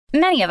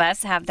Many of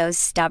us have those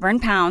stubborn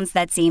pounds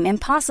that seem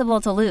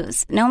impossible to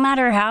lose, no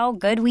matter how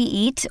good we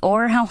eat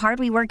or how hard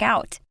we work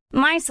out.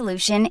 My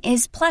solution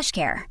is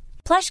PlushCare.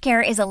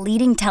 PlushCare is a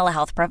leading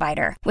telehealth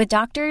provider with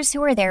doctors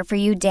who are there for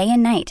you day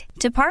and night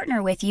to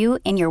partner with you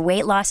in your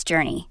weight loss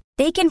journey.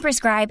 They can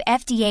prescribe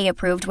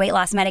FDA-approved weight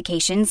loss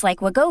medications like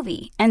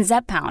Wegovy and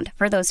Zepbound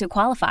for those who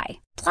qualify.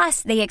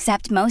 Plus, they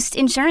accept most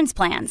insurance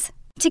plans.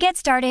 To get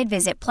started,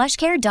 visit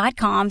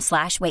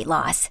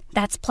plushcare.com/weightloss.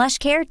 That's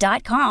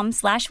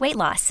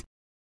plushcare.com/weightloss.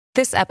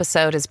 This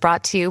episode is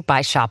brought to you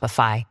by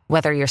Shopify.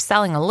 Whether you're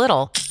selling a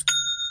little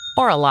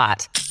or a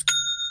lot,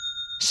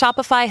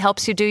 Shopify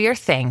helps you do your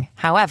thing,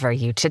 however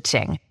you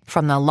cha-ching.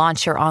 From the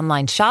launch your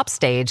online shop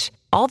stage,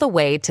 all the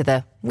way to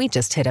the we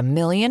just hit 1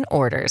 million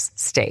orders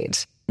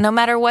stage. No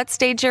matter what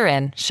stage you're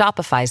in,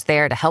 Shopify's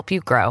there to help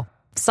you grow.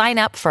 Sign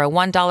up for a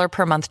 $1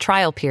 per month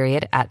trial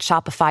period at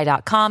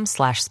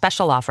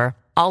shopify.com/special offer,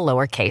 all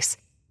lowercase.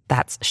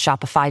 That's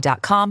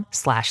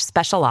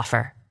shopify.com/special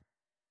offer.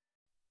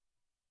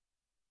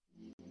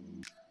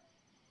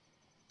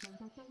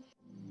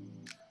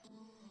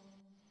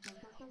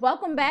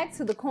 Welcome back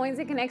to the Coins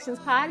and Connections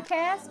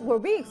podcast, where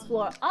we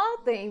explore all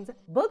things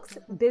books,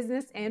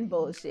 business, and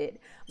bullshit.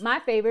 My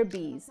favorite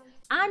bees.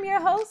 I'm your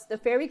host, the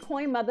fairy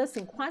coin mother,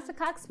 Cinquanta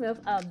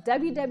Cox-Smith of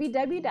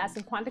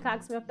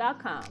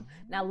www.cinquantacoxsmith.com.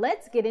 Now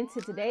let's get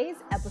into today's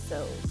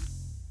episode.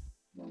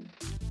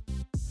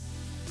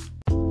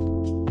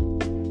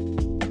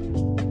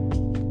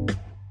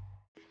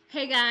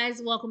 Hey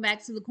guys, welcome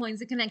back to the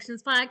Coins and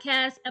Connections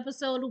podcast,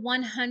 episode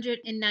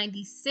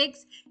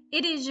 196.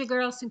 It is your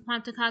girl,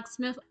 Cinquanta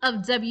Cox-Smith of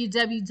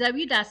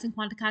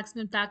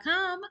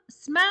www.cinquantacoxsmith.com.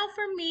 Smile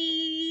for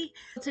me.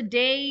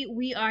 Today,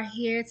 we are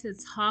here to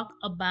talk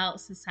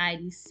about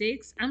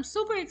Society6. I'm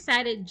super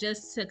excited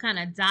just to kind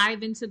of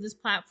dive into this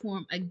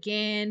platform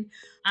again.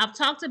 I've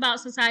talked about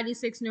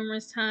Society6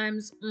 numerous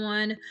times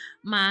on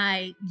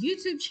my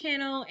YouTube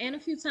channel and a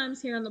few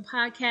times here on the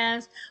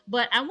podcast,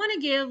 but I want to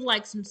give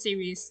like some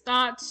serious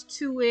thoughts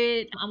to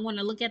it. I want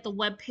to look at the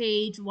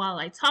webpage while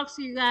I talk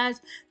to you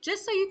guys,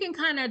 just so you can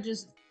kind of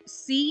just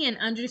see and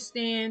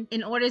understand,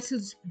 in order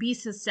to be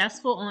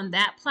successful on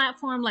that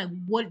platform, like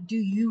what do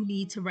you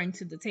need to bring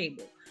to the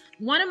table.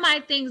 One of my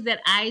things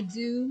that I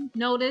do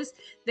notice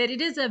that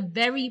it is a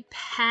very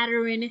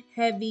pattern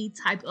heavy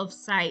type of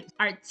site.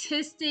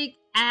 Artistic,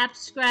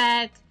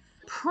 abstract,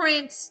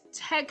 prints,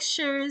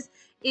 textures.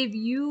 If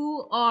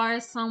you are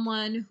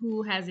someone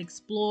who has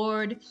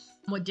explored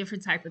with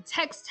different type of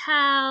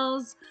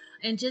textiles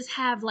and just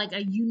have like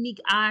a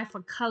unique eye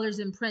for colors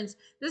and prints,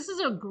 this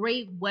is a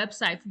great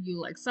website for you.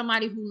 Like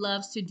somebody who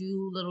loves to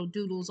do little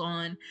doodles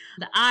on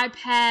the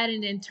iPad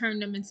and then turn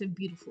them into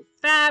beautiful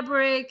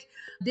fabric.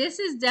 This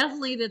is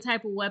definitely the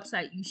type of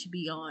website you should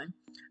be on.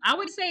 I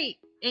would say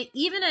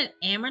even an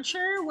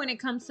amateur, when it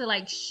comes to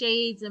like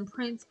shades and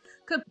prints,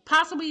 could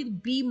possibly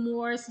be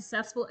more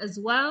successful as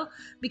well,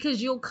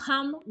 because you'll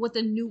come with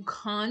a new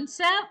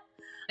concept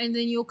and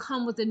then you'll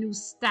come with a new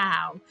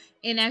style.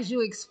 And as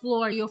you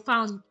explore, you'll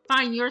find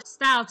your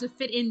style to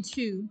fit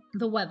into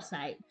the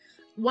website.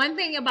 One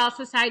thing about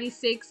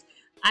Society6,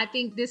 I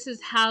think this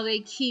is how they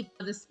keep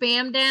the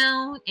spam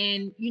down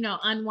and,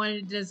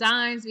 unwanted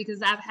designs,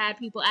 because I've had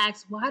people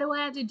ask, why do I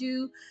have to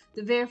do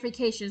the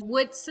verification?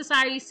 With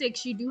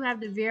Society6, you do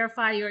have to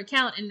verify your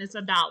account, and it's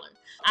 $1.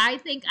 I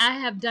think I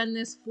have done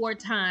this 4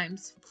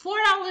 times.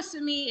 $4 to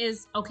me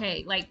is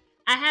okay. Like,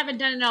 I haven't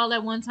done it all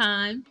at one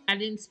time. I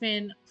didn't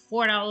spend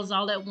 $4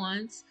 all at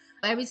once.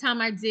 Every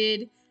time I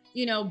did,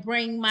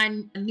 bring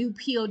my new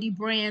POD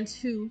brand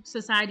to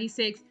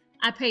Society6,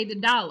 I paid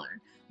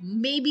 $1.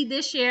 Maybe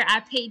this year I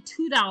paid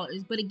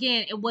 $2, but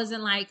again, it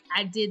wasn't like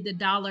I did the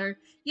 $1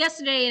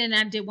 yesterday and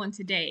I did one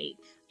today.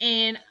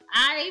 And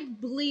I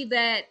believe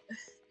that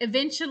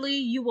eventually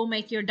you will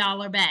make your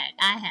 $1 back.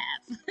 I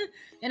have.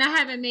 And I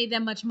haven't made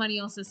that much money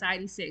on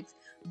Society6,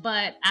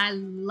 but I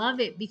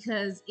love it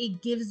because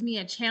it gives me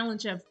a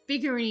challenge of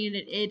figuring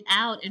it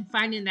out and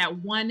finding that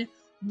one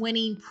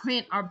winning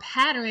print or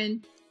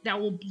pattern that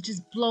will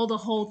just blow the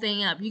whole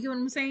thing up. You get what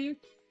I'm saying?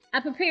 I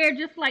prepared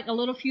just like a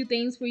little few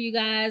things for you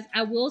guys.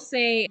 I will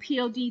say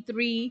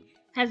POD3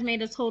 has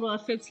made a total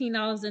of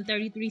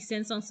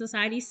 $15.33 on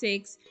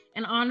Society6.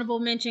 An honorable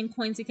mention,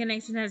 Coins and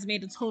Connections, has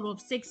made a total of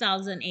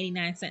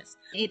 $6.89.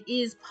 It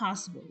is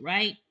possible,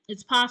 right?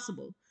 It's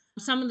possible.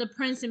 Some of the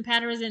prints and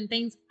patterns and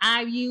things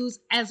I've used,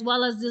 as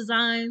well as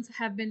designs,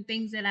 have been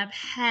things that I've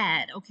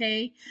had,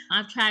 okay?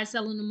 I've tried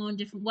selling them on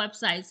different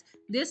websites.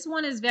 This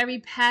one is very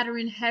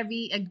pattern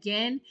heavy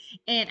again,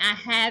 and I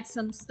had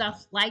some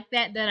stuff like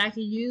that I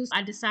could use.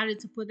 I decided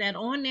to put that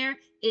on there.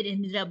 It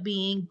ended up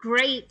being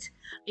great.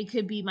 It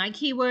could be my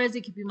keywords.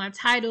 It could be my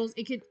titles.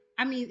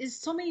 It's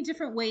so many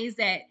different ways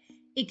that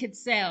it could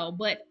sell,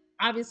 but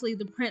obviously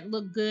the print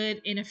looked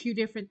good in a few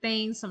different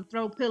things, some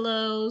throw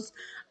pillows.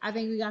 I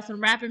think we got some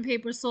wrapping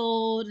paper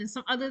sold and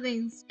some other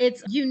things.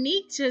 It's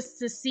unique just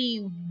to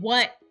see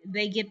what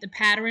they get the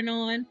pattern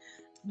on,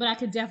 but I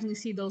could definitely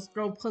see those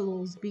throw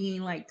pillows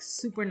being like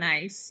super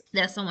nice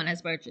that someone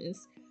has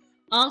purchased.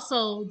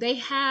 Also, they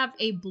have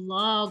a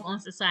blog on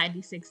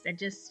Society6 that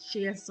just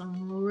shares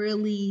some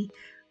really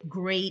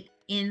great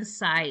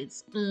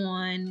insights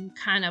on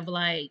kind of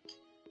like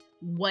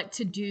what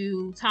to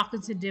do,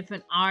 talking to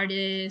different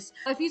artists.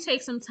 If you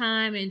take some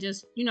time and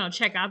just,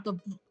 check out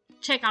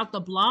the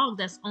blog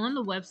that's on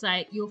the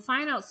website, you'll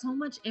find out so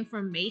much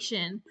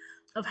information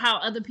of how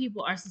other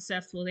people are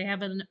successful. They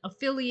have an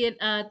affiliate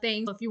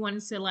thing. So if you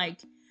wanted to like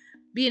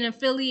be an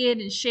affiliate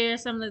and share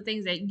some of the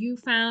things that you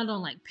found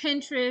on like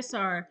Pinterest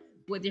or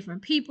with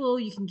different people,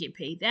 you can get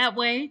paid that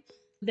way.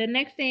 The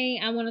next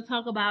thing I want to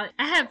talk about,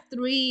 I have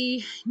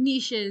 3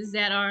 niches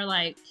that are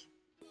like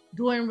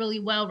doing really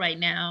well right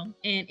now,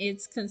 and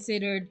it's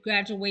considered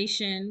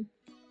graduation,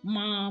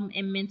 mom,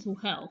 and mental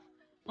health.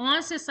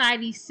 On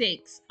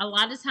Society6, a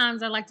lot of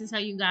times I like to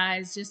tell you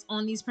guys, just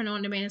on these print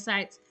on demand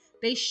sites,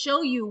 they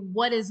show you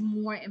what is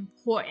more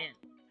important,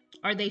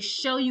 or they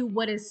show you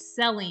what is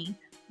selling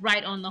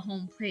right on the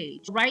home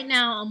page. Right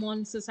now I'm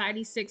on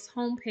Society6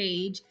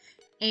 homepage,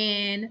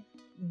 and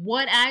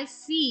what I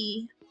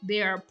see,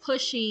 they're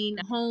pushing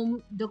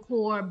home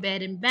decor,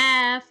 bed and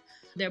bath.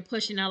 They're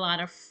pushing a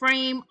lot of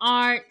frame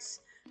arts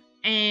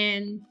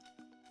and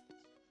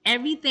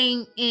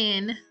everything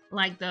in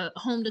like the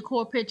home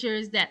decor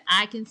pictures that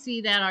I can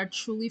see that are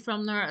truly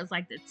from there is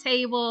like the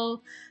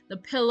table, the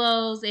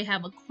pillows, they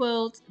have a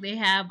quilt, they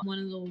have one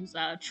of those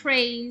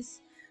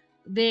trays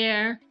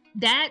there.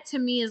 That to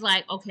me is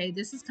like, okay,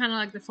 this is kind of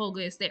like the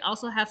focus. They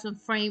also have some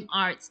frame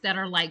arts that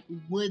are like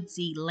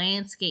woodsy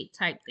landscape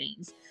type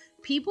things.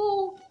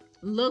 People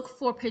look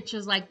for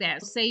pictures like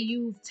that. Say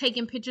you've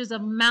taken pictures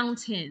of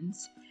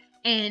mountains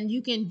and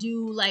you can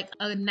do like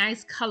a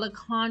nice color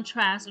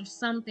contrast or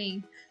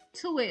something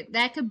to it.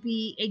 That could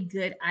be a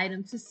good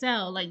item to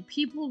sell. Like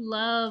people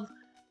love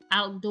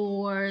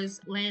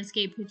outdoors,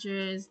 landscape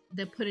pictures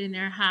they put in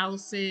their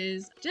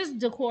houses, just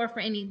decor for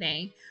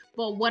anything.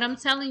 But what I'm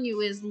telling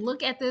you is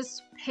look at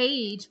this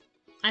page.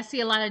 I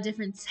see a lot of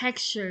different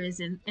textures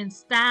and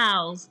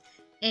styles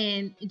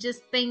and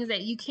just things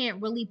that you can't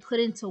really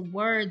put into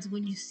words.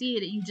 When you see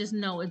it, you just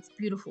know it's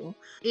beautiful.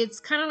 It's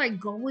kind of like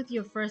go with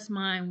your first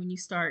mind when you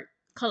start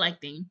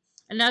collecting.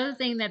 Another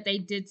thing that they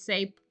did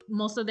say,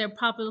 most of their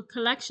popular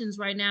collections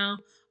right now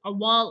are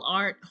wall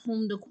art,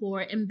 home decor,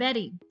 and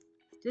bedding.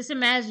 Just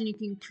imagine you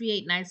can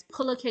create nice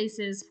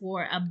pillowcases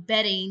for a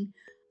bedding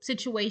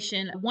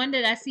situation. One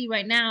that I see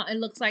right now, it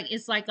looks like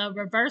it's like a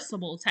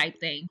reversible type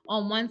thing.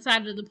 On one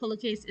side of the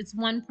pillowcase, it's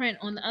one print.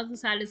 On the other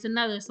side, it's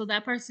another. So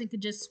that person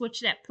could just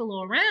switch that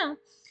pillow around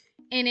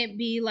and it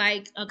be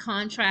like a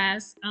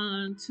contrast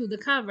to the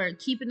cover,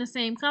 keeping the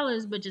same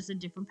colors, but just a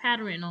different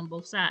pattern on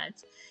both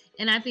sides.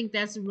 And I think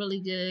that's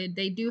really good.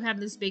 They do have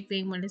this big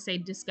thing when they say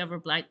discover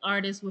Black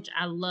artists, which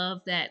I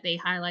love that they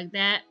highlight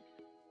that.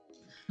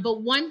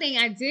 But one thing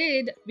I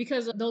did,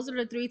 because those are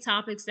the 3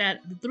 topics the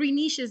 3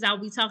 niches I'll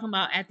be talking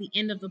about at the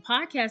end of the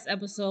podcast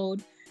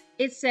episode.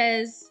 It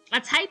says, I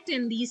typed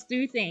in these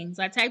 3 things.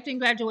 I typed in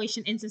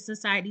graduation into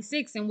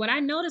Society6. And what I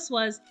noticed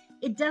was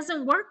it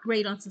doesn't work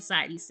great on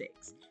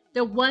Society6.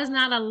 There was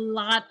not a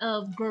lot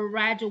of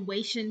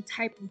graduation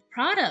type of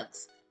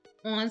products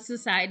on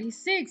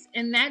Society6.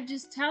 And that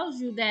just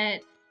tells you that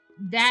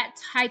that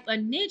type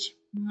of niche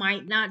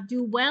might not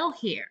do well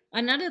here.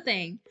 Another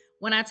thing,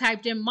 when I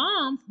typed in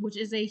mom, which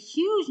is a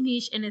huge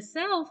niche in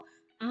itself,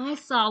 I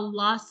saw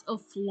lots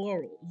of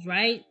florals,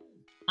 right?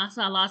 I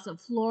saw lots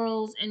of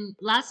florals and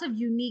lots of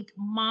unique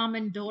mom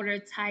and daughter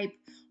type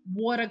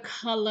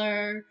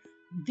watercolor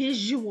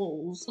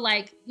visuals,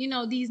 like,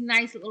 these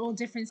nice little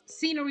different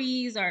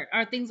sceneries or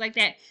things like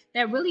that,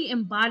 that really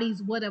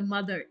embodies what a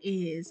mother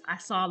is. I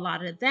saw a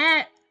lot of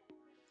that.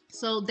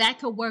 So that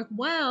could work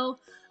well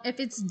if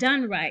it's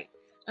done right.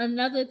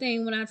 Another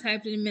thing, when I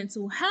typed in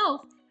mental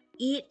health,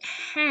 it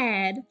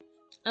had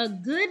a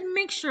good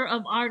mixture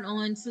of art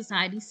on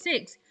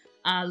Society6.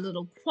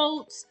 Little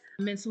quotes,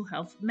 mental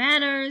health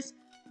matters,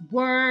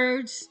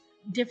 words,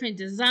 different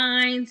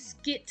designs,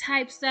 skit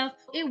type stuff.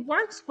 It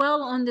works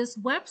well on this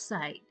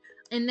website.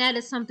 And that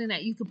is something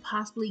that you could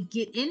possibly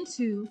get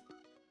into,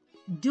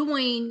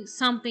 doing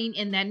something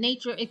in that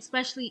nature,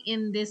 especially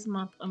in this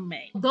month of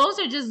May. Those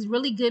are just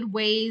really good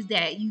ways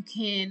that you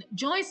can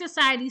join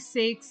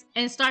Society6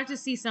 and start to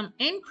see some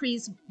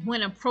increase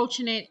when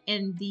approaching it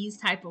in these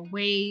type of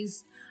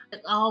ways.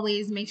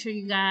 Always make sure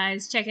you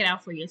guys check it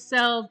out for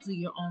yourself, do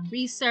your own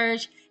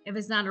research. If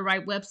it's not the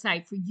right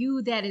website for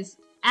you, that is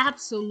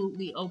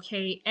absolutely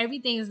okay.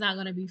 Everything is not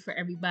going to be for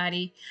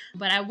everybody,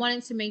 but I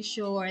wanted to make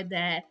sure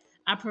that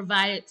I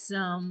provided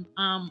some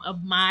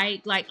of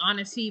my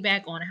honest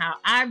feedback on how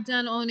I've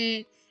done on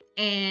it,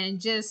 and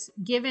just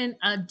given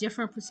a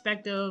different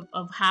perspective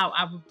of how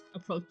I would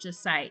approach the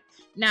site.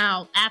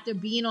 Now, after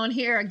being on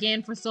here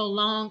again for so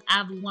long,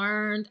 I've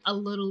learned a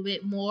little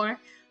bit more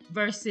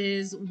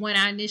versus when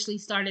I initially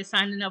started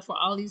signing up for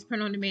all these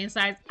print on demand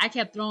sites. I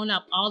kept throwing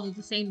up all of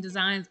the same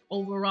designs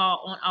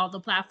overall on all the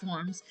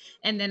platforms.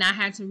 And then I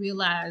had to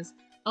realize,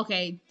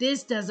 okay,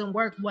 this doesn't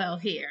work well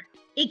here.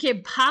 It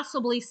could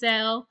possibly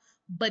sell,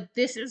 but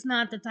this is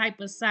not the type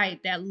of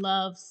site that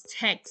loves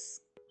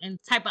text and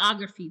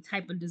typography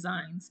type of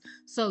designs.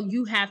 So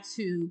you have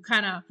to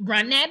kind of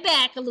run that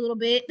back a little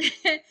bit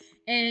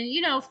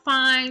and,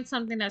 find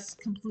something that's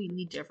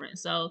completely different.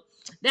 So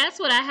that's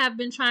what I have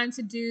been trying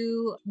to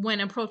do when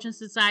approaching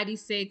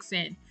Society6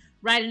 and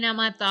writing out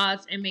my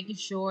thoughts and making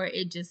sure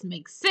it just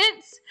makes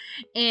sense.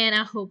 And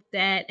I hope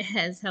that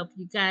has helped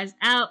you guys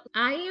out.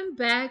 I am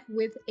back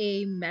with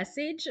a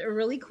message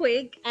really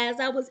quick. As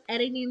I was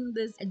editing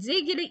this, I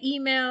did get an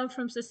email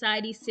from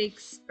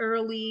Society6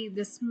 early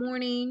this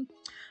morning,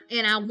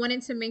 and I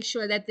wanted to make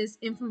sure that this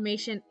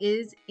information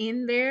is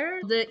in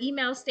there. The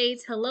email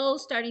states, "Hello,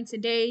 starting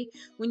today,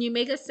 when you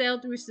make a sale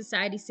through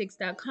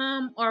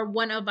Society6.com or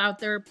one of our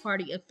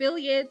third-party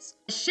affiliates,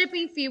 a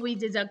shipping fee will be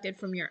deducted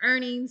from your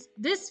earnings.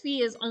 This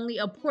fee is only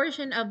a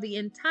portion of the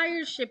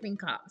entire shipping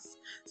costs.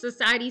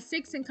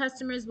 Society6 and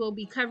customers will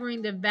be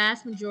covering the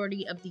vast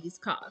majority of these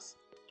costs."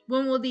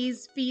 When will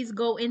these fees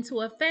go into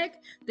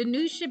effect? The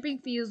new shipping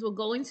fees will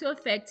go into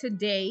effect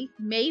today,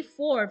 May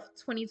 4th,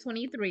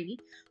 2023.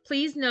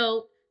 Please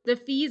note, the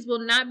fees will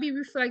not be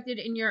reflected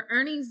in your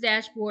earnings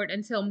dashboard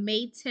until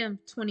May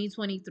 10th,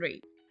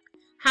 2023.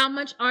 How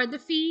much are the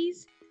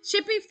fees?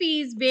 Shipping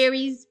fees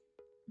vary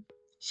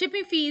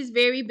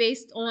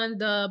based on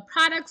the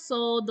product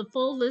sold. The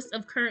full list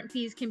of current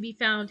fees can be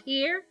found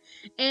here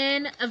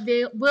and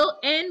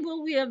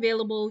will be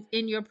available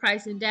in your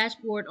pricing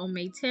dashboard on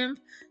May 10th.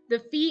 The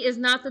fee is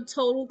not the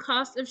total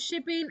cost of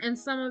shipping, and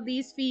some of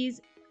these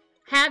fees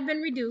have been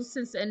reduced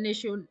since the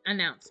initial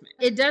announcement.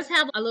 It does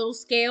have a little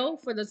scale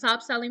for the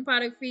top selling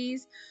product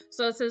fees.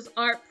 So it says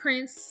art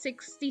prints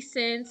 60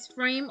 cents,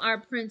 frame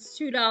art prints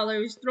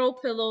 $2, throw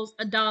pillows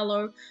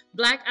 $1,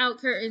 blackout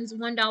curtains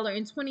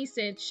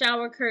 $1.20,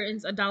 shower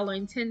curtains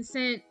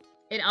 $1.10.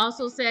 It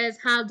also says,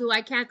 how do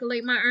I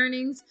calculate my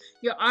earnings?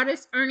 Your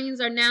artist earnings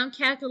are now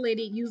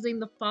calculated using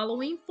the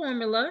following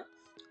formula.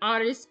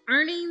 Artist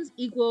earnings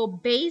equal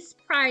base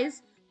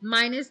price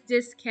minus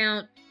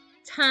discount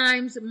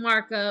times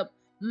markup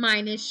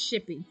minus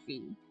shipping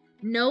fee.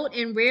 Note,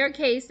 in rare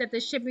case that the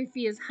shipping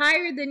fee is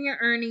higher than your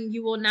earning,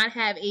 you will not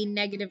have a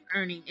negative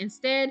earning.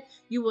 Instead,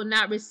 you will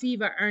not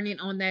receive an earning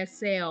on that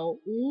sale.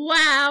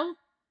 Wow.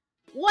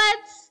 What?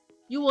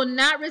 You will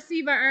not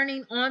receive an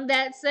earning on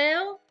that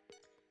sale?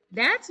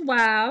 That's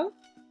wow.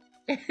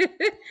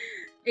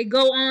 It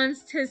goes on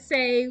to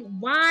say,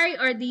 why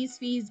are these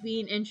fees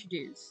being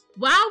introduced?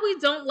 While we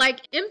don't like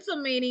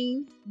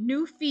implementing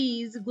new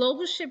fees,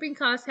 global shipping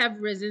costs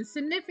have risen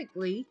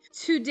significantly.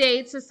 To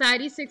date,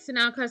 Society6 and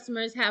our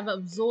customers have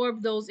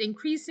absorbed those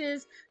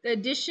increases. The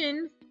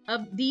addition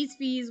of these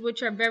fees,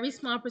 which are a very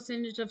small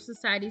percentage of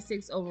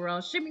Society6 overall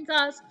shipping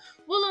costs,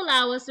 will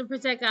allow us to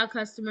protect our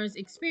customers'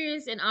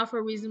 experience and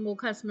offer reasonable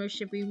customer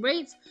shipping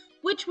rates,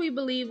 which we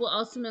believe will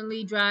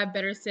ultimately drive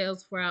better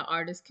sales for our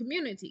artist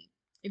community.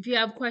 If you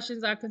have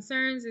questions or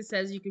concerns, it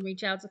says you can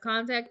reach out to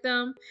contact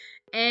them.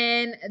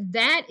 And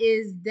that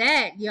is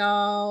that,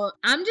 y'all.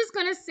 I'm just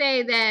going to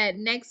say that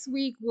next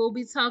week we'll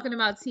be talking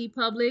about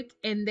TeePublic,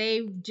 and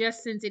they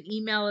just sent an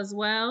email as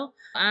well.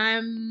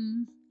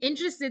 I'm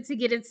interested to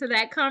get into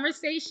that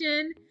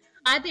conversation.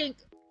 I think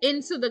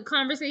into the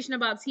conversation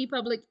about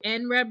TeePublic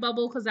and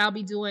Redbubble, because I'll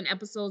be doing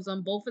episodes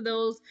on both of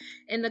those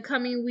in the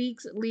coming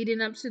weeks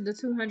leading up to the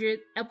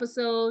 200th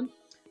episode.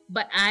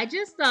 But I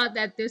just thought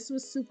that this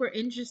was super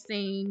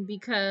interesting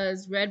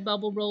because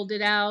Redbubble rolled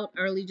it out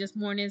early this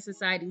morning,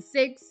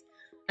 Society6.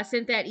 I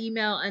sent that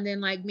email, and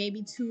then like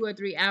maybe 2 or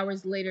 3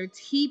 hours later,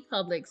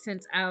 TeePublic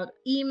sent out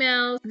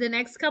emails. The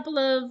next couple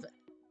of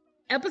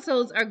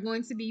episodes are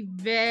going to be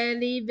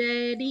very,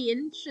 very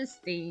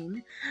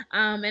interesting.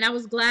 And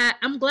I'm glad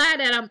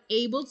that I'm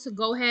able to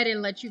go ahead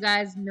and let you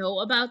guys know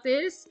about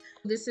this.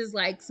 This is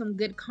like some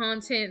good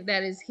content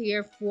that is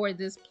here for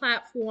this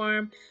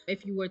platform.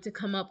 If you were to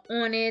come up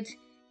on it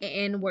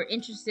and were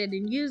interested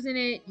in using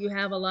it, you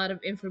have a lot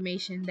of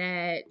information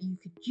that you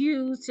could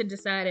use to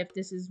decide if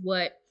this is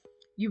what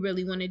you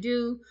really want to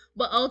do.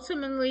 But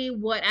ultimately,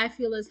 what I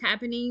feel is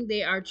happening,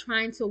 they are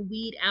trying to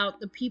weed out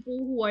the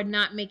people who are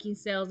not making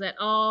sales at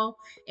all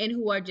and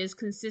who are just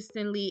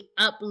consistently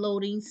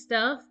uploading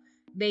stuff.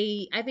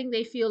 I think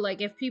they feel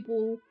like if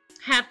people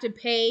have to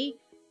pay,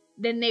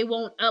 then they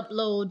won't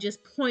upload just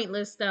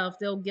pointless stuff.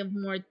 They'll give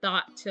more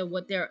thought to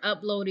what they're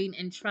uploading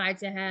and try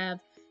to have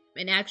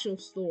an actual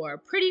store.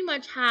 Pretty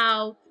much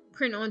how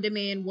print on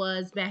demand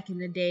was back in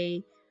the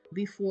day,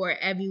 before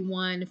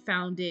everyone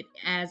found it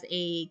as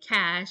a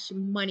cash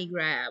money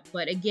grab.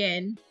 But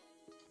again,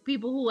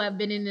 people who have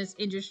been in this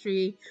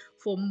industry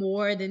for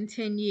more than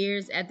 10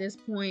 years at this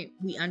point,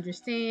 we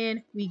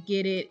understand, we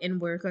get it, and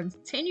we're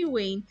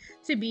continuing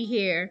to be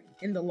here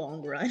in the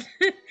long run.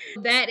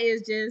 That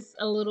is just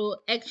a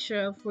little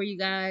extra for you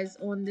guys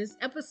on this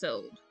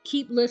episode.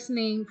 Keep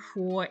listening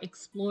for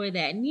Explore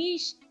That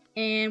Niche,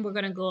 and we're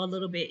going to go a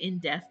little bit in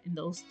depth in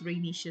those 3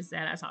 niches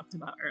that I talked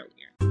about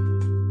earlier.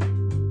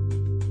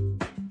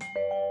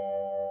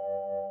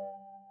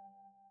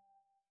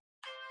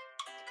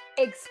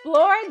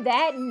 Explore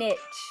that niche.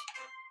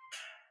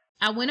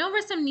 I went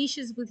over some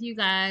niches with you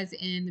guys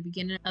in the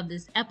beginning of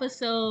this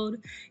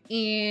episode,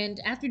 and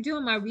after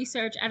doing my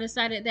research, I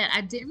decided that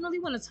I didn't really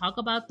want to talk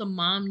about the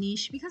mom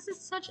niche because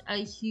it's such a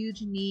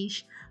huge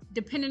niche.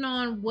 Depending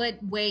on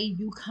what way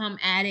you come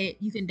at it,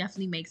 you can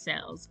definitely make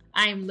sales.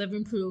 I am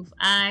living proof.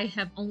 I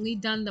have only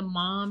done the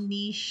mom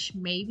niche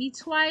maybe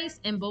twice,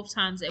 and both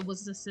times it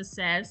was a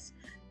success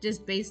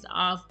just based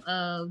off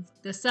of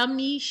the sub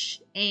niche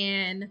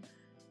and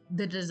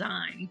the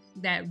design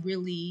that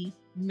really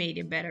made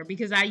it better,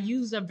 because I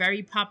use a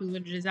very popular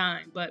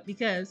design, but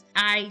because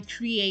I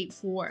create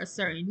for a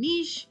certain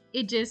niche,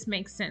 it just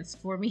makes sense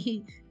for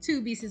me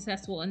to be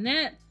successful in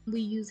that.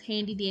 We use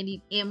handy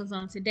dandy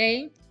Amazon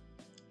today,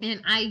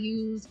 and I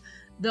use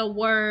the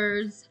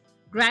words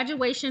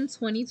graduation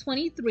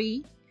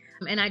 2023,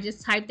 and I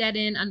just typed that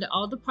in under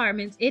all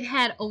departments. It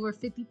had over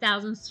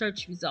 50,000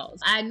 search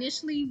results. I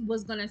initially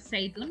was gonna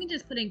say, let me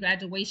just put in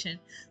graduation,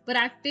 but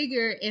I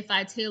figured if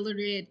I tailored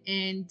it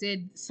and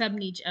did sub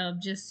niche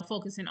of just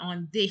focusing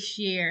on this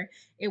year,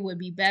 it would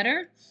be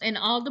better. In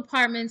all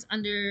departments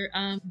under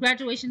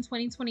graduation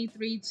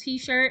 2023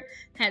 t-shirt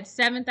had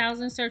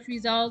 7,000 search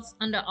results.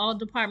 Under all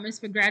departments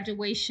for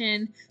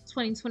graduation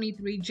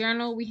 2023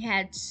 journal, we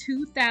had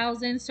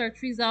 2,000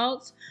 search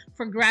results.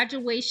 For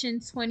graduation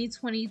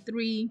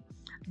 2023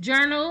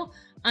 journal,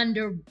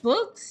 under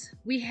books,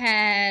 we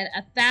had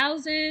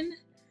 1,000.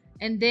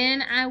 And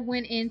then I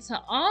went into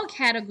all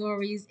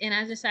categories and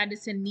I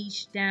decided to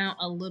niche down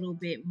a little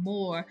bit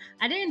more.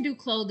 I didn't do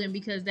clothing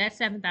because that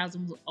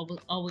 7,000 was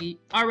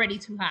already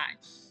too high.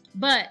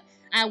 But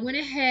I went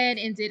ahead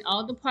and did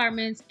all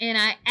departments, and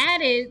I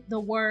added the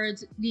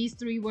words, these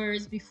 3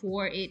 words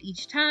before it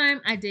each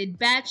time. I did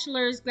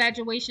bachelor's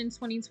graduation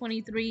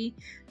 2023.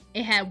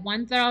 It had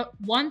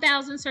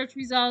 1,000 search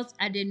results.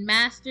 I did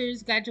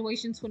master's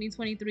graduation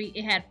 2023.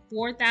 It had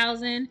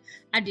 4,000.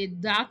 I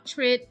did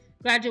doctorate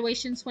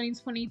graduation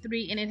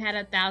 2023, and it had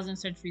 1,000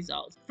 search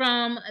results.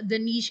 From the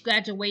niche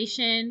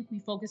graduation, we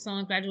focused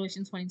on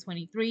graduation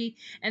 2023,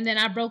 and then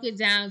I broke it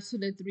down to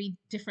the 3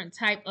 different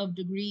type of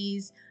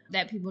degrees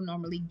that people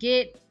normally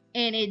get,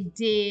 and it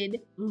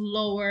did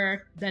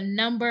lower the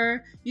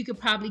number. You could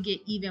probably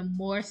get even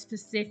more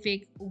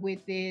specific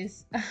with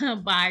this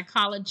by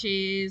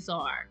colleges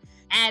or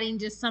adding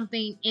just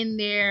something in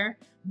there,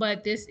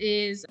 but this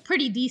is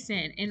pretty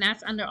decent, and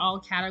that's under all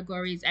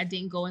categories. I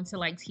didn't go into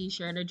like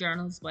t-shirt or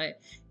journals, but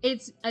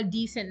it's a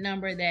decent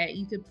number that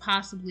you could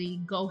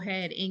possibly go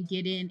ahead and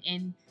get in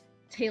and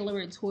tailor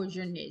it towards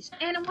your niche.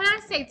 And when I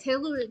say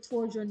tailor it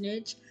towards your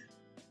niche,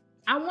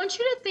 I want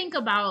you to think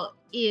about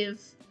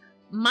if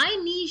my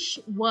niche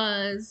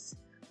was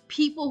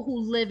people who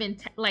live in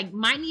like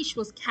my niche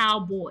was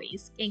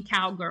cowboys and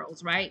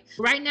cowgirls, right?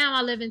 Right now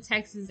I live in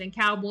Texas, and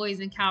cowboys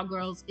and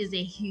cowgirls is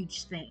a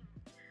huge thing.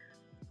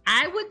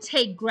 I would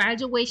take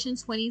graduation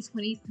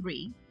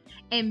 2023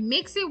 and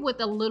mix it with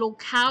a little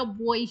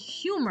cowboy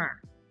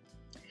humor,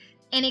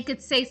 and it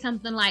could say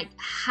something like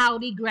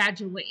howdy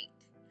graduate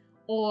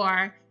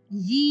or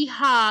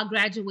yeehaw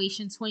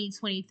graduation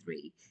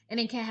 2023,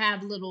 and it can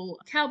have little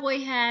cowboy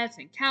hats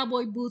and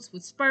cowboy boots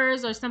with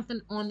spurs or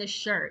something on the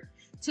shirt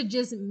to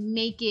just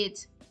make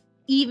it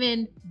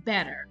even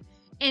better.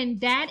 And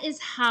that is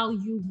how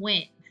you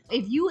win.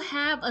 If you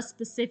have a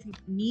specific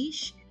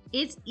niche,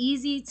 it's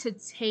easy to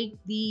take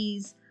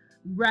these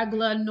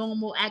regular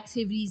normal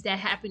activities that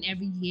happen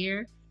every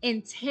year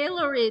and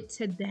tailor it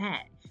to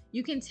that.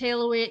 You can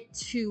tailor it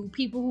to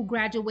people who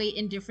graduate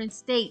in different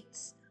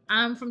states.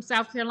 I'm from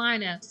South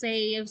Carolina.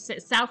 Say if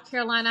South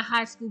Carolina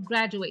high school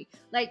graduate,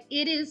 like,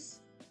 it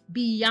is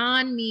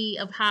beyond me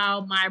of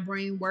how my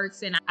brain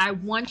works, and I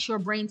want your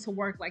brain to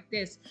work like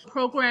this.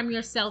 Program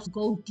yourself,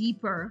 go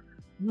deeper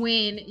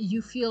when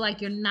you feel like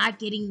you're not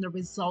getting the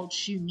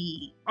results you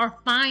need, or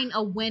find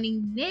a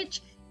winning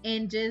niche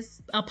and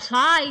just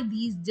apply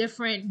these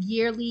different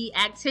yearly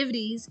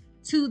activities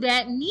to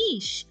that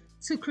niche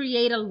to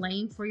create a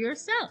lane for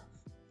yourself.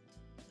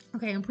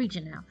 Okay, I'm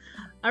preaching now.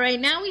 All right,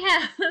 now we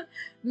have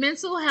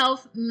mental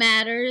health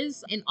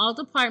matters. In all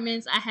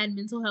departments, I had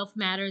mental health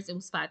matters. It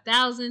was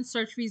 5,000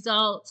 search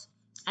results.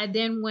 I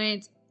then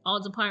went all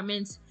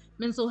departments,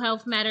 mental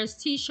health matters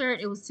t-shirt.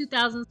 It was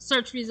 2,000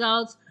 search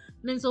results.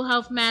 Mental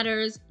health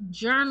matters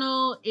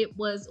journal. It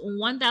was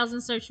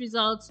 1,000 search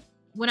results.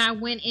 When I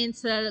went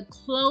into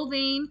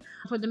clothing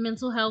for the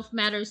mental health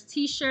matters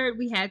t-shirt,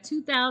 we had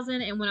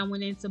 2,000. And when I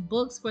went into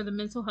books for the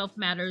mental health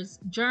matters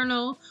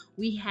journal,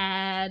 we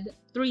had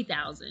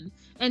 3,000.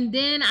 And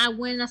then I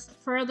went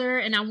further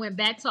and I went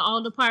back to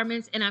all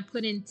departments and I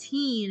put in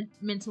teen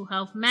mental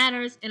health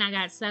matters, and I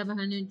got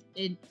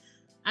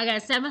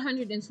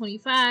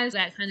 725.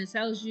 That kind of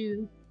tells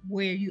you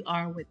where you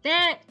are with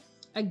that.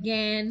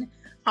 Again,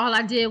 all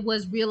I did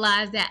was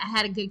realize that I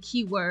had a good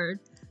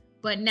keyword,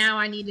 but now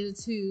I needed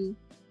to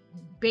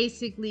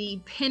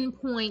basically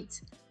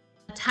pinpoint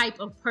a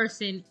type of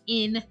person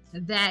in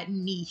that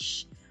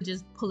niche.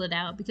 Just pull it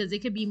out, because it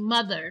could be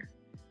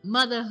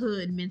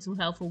motherhood mental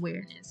health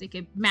awareness. It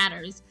could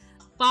matters.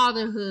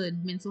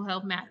 Fatherhood mental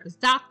health matters.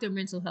 Doctor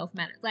mental health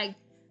matters. Like,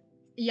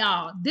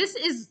 Y'all, this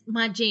is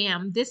my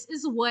jam. This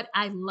is what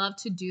I love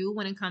to do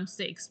when it comes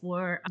to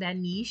explore that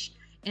niche.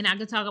 And I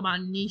could talk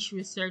about niche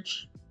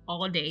research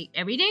all day,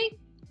 every day,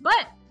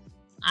 but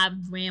I've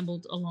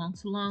rambled along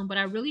too long. But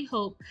I really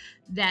hope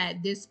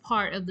that this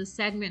part of the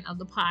segment of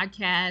the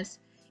podcast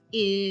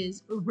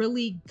is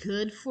really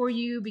good for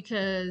you,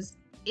 because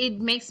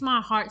it makes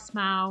my heart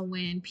smile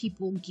when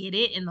people get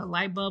it and the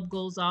light bulb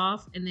goes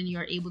off and then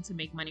you're able to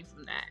make money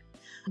from that.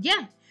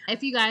 Yeah.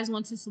 If you guys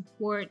want to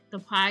support the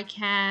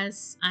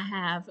podcast, I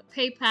have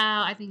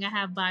PayPal. I think I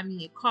have Buy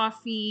Me a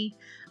Coffee.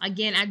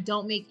 Again, I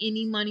don't make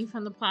any money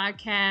from the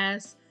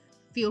podcast.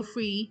 Feel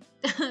free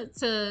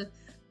to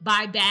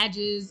buy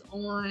badges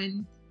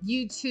on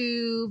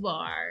YouTube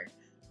or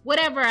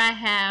whatever I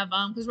have.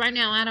 Because right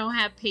now I don't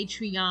have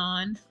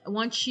Patreon.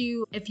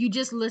 If you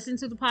just listen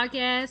to the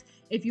podcast,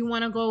 if you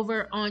want to go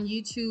over on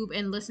YouTube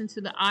and listen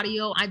to the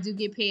audio, I do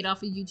get paid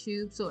off of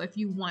YouTube. So if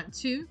you want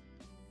to,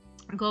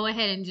 go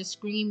ahead and just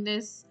stream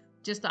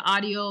just the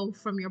audio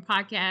from your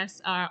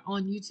podcast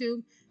on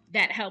YouTube.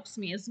 That helps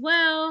me as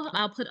well.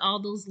 I'll put all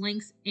those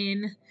links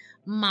in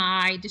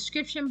my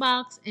description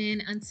box.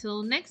 And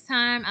until next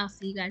time, I'll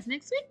see you guys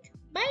next week.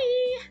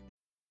 Bye.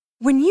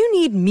 When you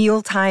need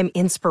mealtime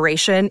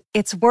inspiration,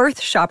 it's worth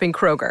shopping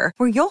Kroger,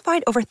 where you'll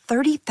find over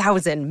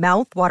 30,000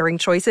 mouth-watering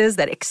choices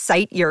that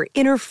excite your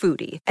inner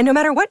foodie. And no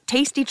matter what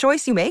tasty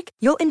choice you make,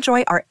 you'll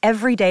enjoy our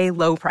everyday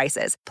low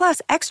prices, plus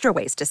extra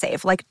ways to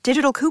save, like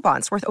digital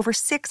coupons worth over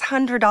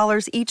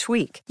 $600 each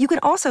week. You can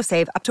also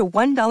save up to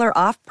 $1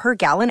 off per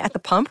gallon at the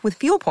pump with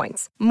fuel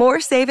points.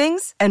 More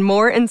savings and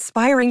more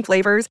inspiring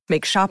flavors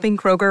make shopping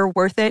Kroger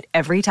worth it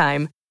every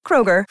time.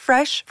 Kroger,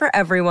 fresh for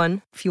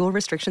everyone. Fuel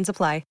restrictions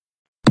apply.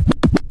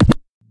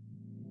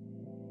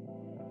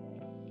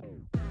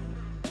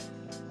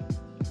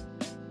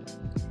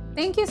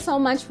 Thank you so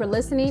much for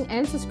listening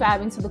and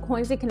subscribing to the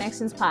Coins and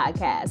Connections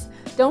podcast.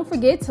 Don't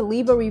forget to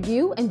leave a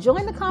review and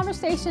join the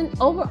conversation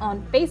over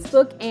on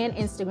Facebook and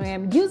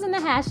Instagram using the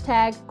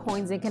hashtag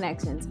Coins and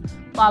Connections.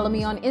 Follow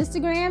me on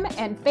Instagram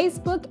and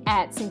Facebook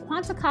at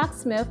Cinquanta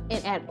Cox Smith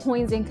and at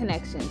Coins and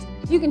Connections.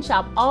 You can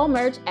shop all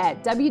merch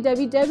at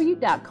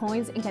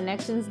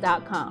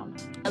www.coinsandconnections.com.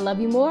 I love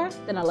you more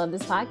than I love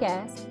this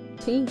podcast.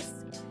 Peace.